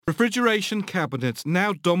Refrigeration cabinets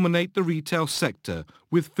now dominate the retail sector,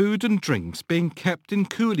 with food and drinks being kept in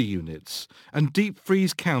cooler units and deep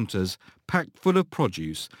freeze counters packed full of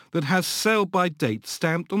produce that has sell-by date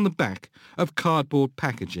stamped on the back of cardboard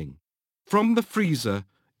packaging. From the freezer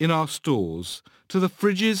in our stores to the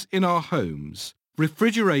fridges in our homes,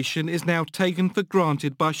 refrigeration is now taken for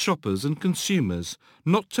granted by shoppers and consumers,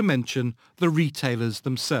 not to mention the retailers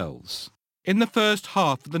themselves. In the first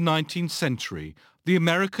half of the 19th century, the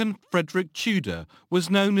American Frederick Tudor was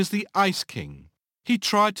known as the Ice King. He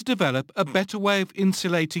tried to develop a better way of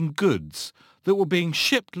insulating goods that were being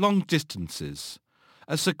shipped long distances.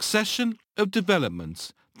 A succession of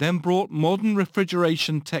developments then brought modern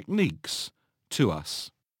refrigeration techniques to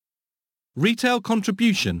us. Retail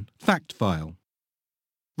contribution fact file.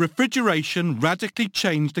 Refrigeration radically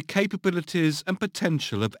changed the capabilities and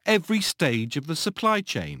potential of every stage of the supply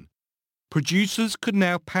chain. Producers could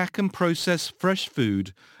now pack and process fresh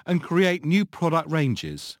food and create new product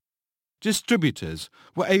ranges. Distributors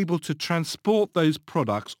were able to transport those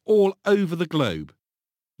products all over the globe,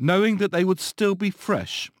 knowing that they would still be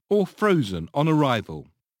fresh or frozen on arrival.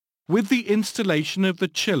 With the installation of the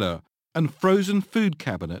chiller and frozen food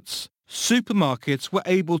cabinets, supermarkets were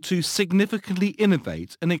able to significantly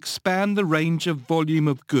innovate and expand the range of volume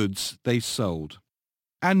of goods they sold.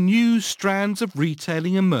 And new strands of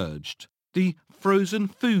retailing emerged. The frozen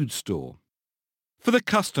food store. For the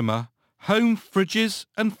customer, home fridges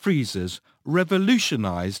and freezers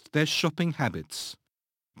revolutionized their shopping habits.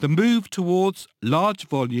 The move towards large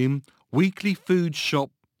volume, weekly food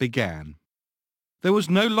shop began. There was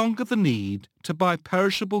no longer the need to buy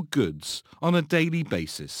perishable goods on a daily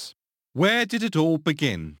basis. Where did it all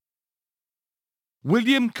begin?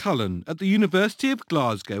 William Cullen at the University of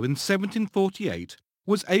Glasgow in 1748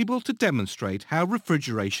 was able to demonstrate how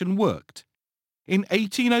refrigeration worked. In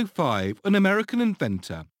 1805, an American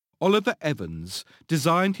inventor, Oliver Evans,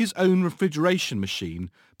 designed his own refrigeration machine,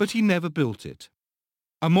 but he never built it.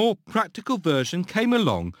 A more practical version came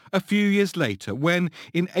along a few years later when,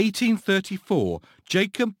 in 1834,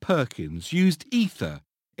 Jacob Perkins used ether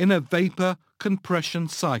in a vapor compression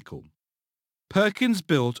cycle. Perkins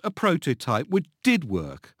built a prototype which did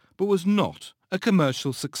work, but was not a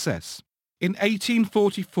commercial success. In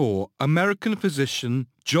 1844, American physician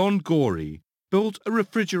John Gorey built a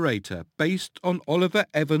refrigerator based on Oliver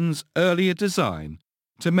Evans' earlier design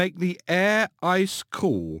to make the air ice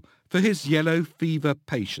cool for his yellow fever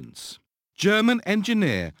patients. German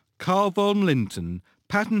engineer Carl von Linton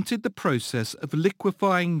patented the process of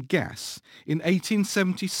liquefying gas in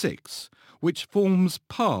 1876, which forms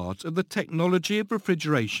part of the technology of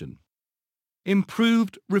refrigeration.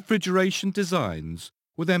 Improved refrigeration designs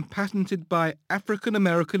were then patented by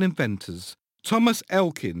African-American inventors Thomas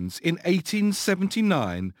Elkins in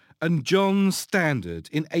 1879 and John Standard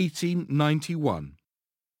in 1891.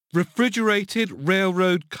 Refrigerated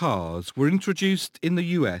railroad cars were introduced in the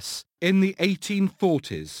US in the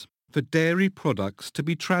 1840s for dairy products to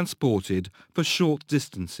be transported for short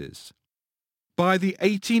distances. By the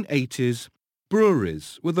 1880s,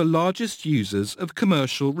 breweries were the largest users of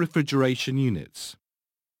commercial refrigeration units.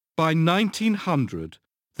 By 1900,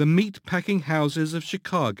 the meat-packing houses of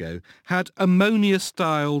Chicago had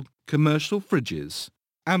ammonia-styled commercial fridges,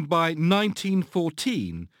 and by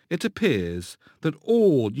 1914 it appears that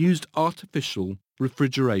all used artificial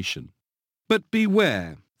refrigeration. But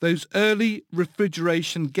beware, those early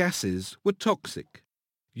refrigeration gases were toxic,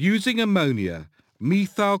 using ammonia,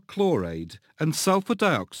 methyl chloride, and sulfur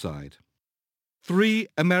dioxide. 3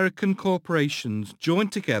 American corporations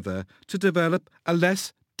joined together to develop a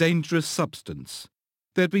less dangerous substance.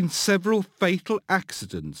 There had been several fatal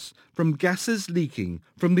accidents from gases leaking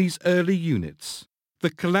from these early units. The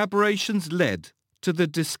collaborations led to the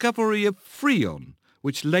discovery of Freon,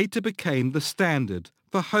 which later became the standard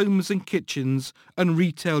for homes and kitchens and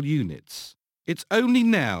retail units. It's only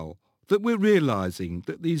now that we're realizing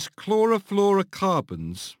that these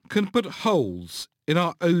chlorofluorocarbons can put holes in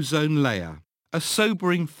our ozone layer, a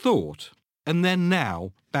sobering thought, and they're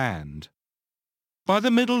now banned. By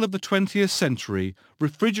the middle of the 20th century,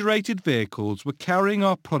 refrigerated vehicles were carrying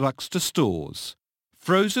our products to stores.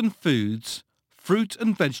 Frozen foods, fruit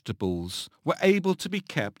and vegetables were able to be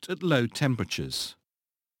kept at low temperatures.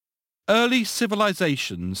 Early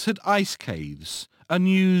civilizations had ice caves and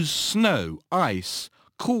used snow, ice,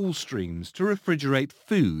 cool streams to refrigerate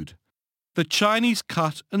food. The Chinese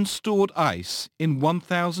cut and stored ice in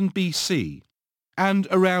 1000 BC. And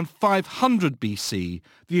around 500 BC,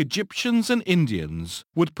 the Egyptians and Indians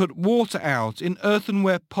would put water out in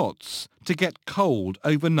earthenware pots to get cold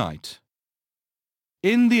overnight.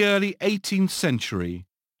 In the early 18th century,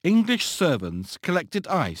 English servants collected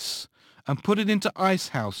ice and put it into ice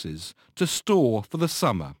houses to store for the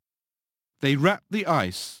summer. They wrapped the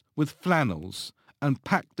ice with flannels and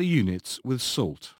packed the units with salt.